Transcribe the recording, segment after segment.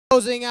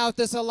Closing out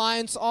this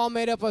alliance, all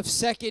made up of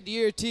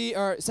second-year teams.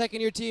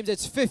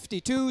 It's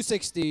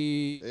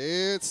 52-60.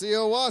 It's the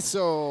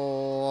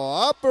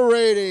Owasso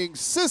operating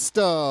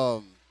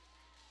system.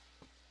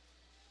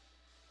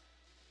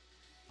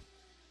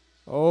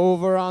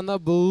 Over on the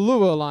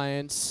Blue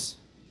Alliance,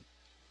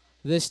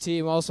 this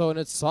team also in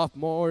its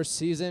sophomore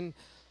season.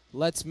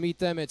 Let's meet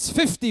them. It's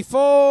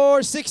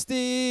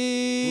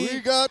 54-60. We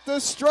got the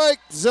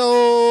strike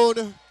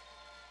zone.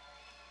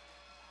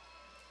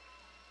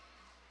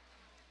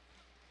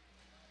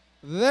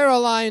 Their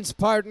alliance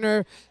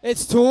partner,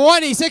 it's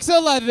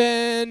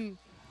 26-11.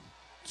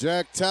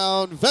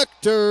 Jacktown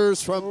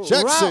Vectors from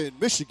Jackson,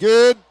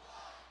 Michigan.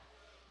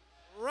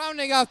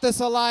 Rounding out this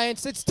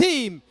alliance, it's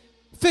team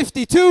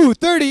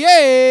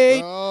 52-38.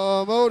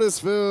 From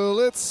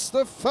Otisville, it's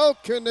the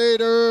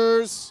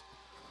Falconators.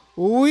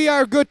 We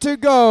are good to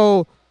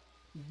go.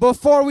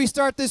 Before we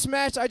start this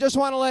match, I just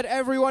want to let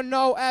everyone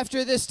know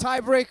after this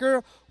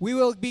tiebreaker, we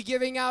will be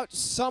giving out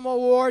some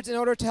awards in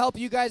order to help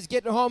you guys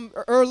get home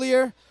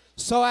earlier.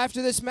 So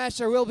after this match,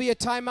 there will be a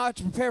timeout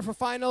to prepare for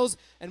finals,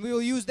 and we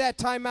will use that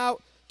timeout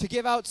to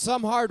give out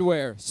some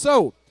hardware.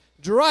 So,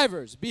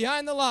 drivers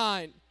behind the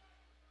line.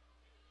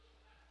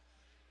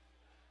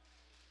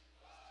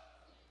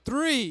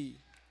 3,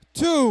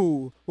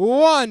 2,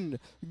 1,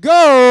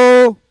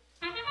 go!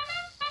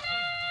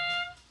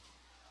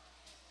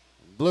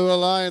 Blue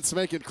Alliance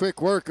making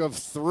quick work of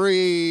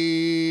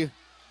 3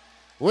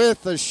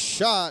 with a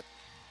shot.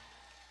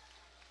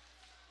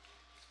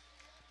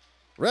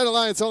 Red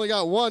Alliance only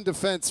got 1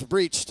 defense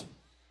breached.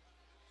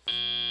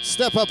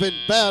 Step up in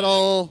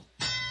battle.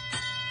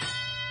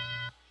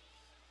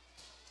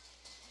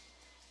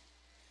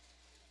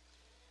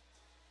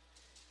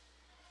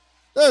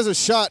 There's a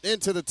shot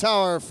into the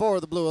tower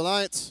for the Blue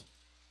Alliance.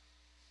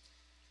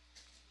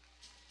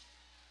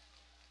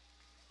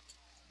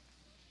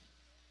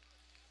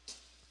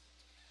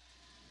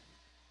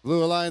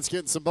 Blue Alliance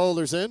getting some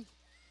boulders in.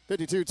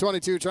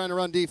 52-22 trying to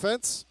run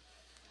defense.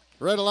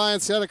 Red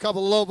Alliance had a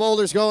couple of low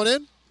boulders going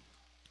in.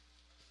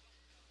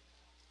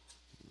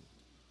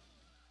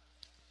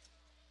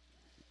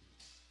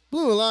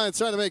 Blue Alliance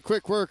trying to make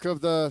quick work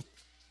of the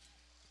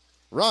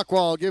rock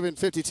wall, giving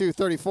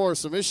 52-34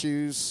 some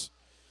issues.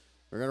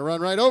 We're going to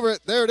run right over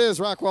it. There it is,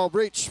 rock wall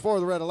breach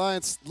for the Red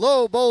Alliance.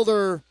 Low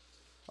boulder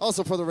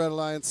also for the Red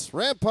Alliance.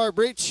 Rampart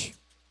breach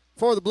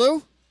for the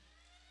Blue.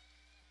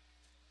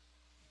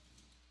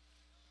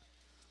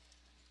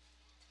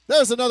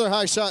 There's another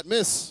high shot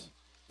miss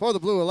for the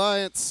Blue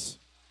Alliance.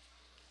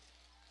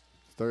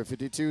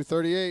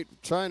 52-38,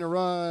 trying to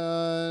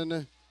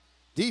run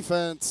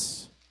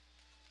defense.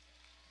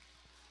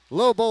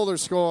 Low boulder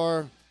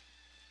score.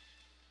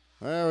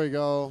 There we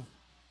go.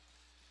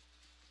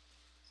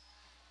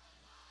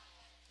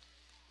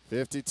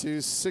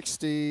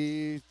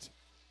 52-60,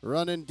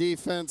 running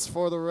defense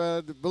for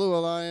the Blue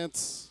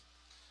Alliance.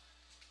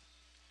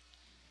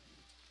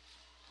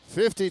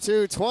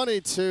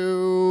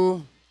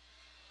 52-22.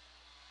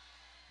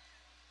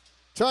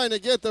 Trying to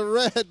get the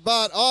red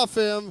bot off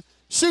him.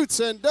 Shoots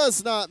and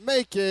does not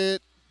make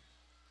it.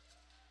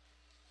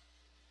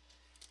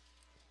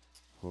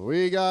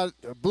 We got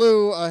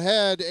Blue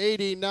ahead,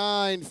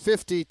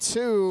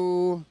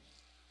 89-52.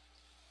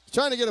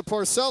 Trying to get a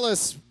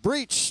Porcellus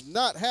breach.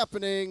 Not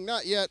happening.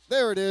 Not yet.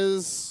 There it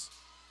is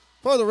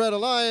for the Red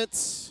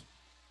Alliance.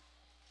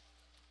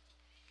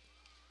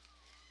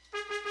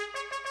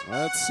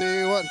 Let's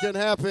see what can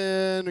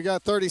happen. We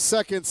got 30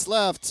 seconds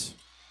left.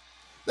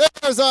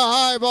 There's a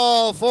high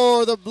ball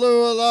for the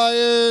Blue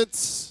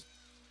Alliance.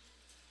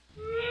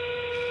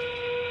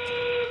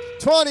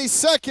 20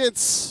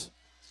 seconds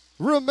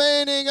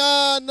remaining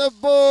on the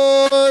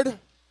board.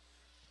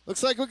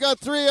 Looks like we got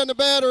 3 on the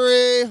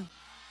battery.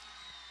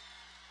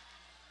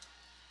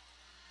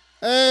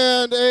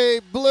 And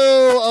a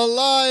Blue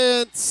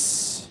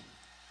Alliance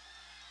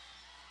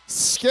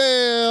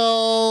scale.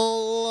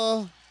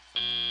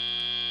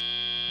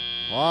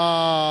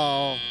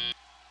 Wow.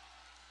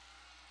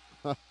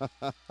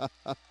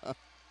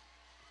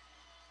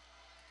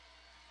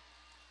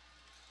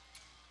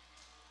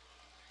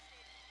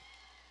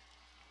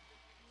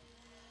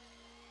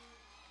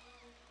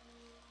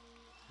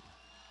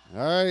 All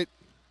right.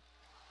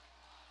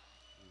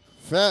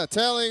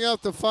 Tallying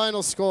up the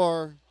final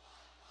score.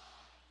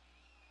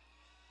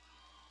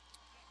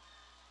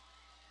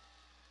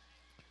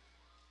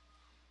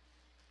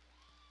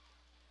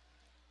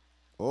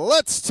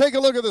 Let's take a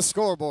look at the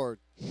scoreboard.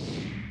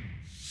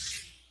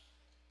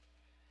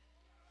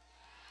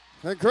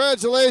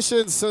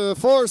 Congratulations to the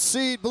 4th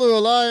seed Blue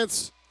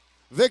Alliance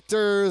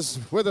victors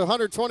with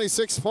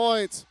 126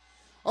 points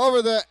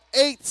over the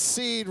 8th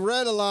seed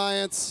Red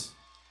Alliance.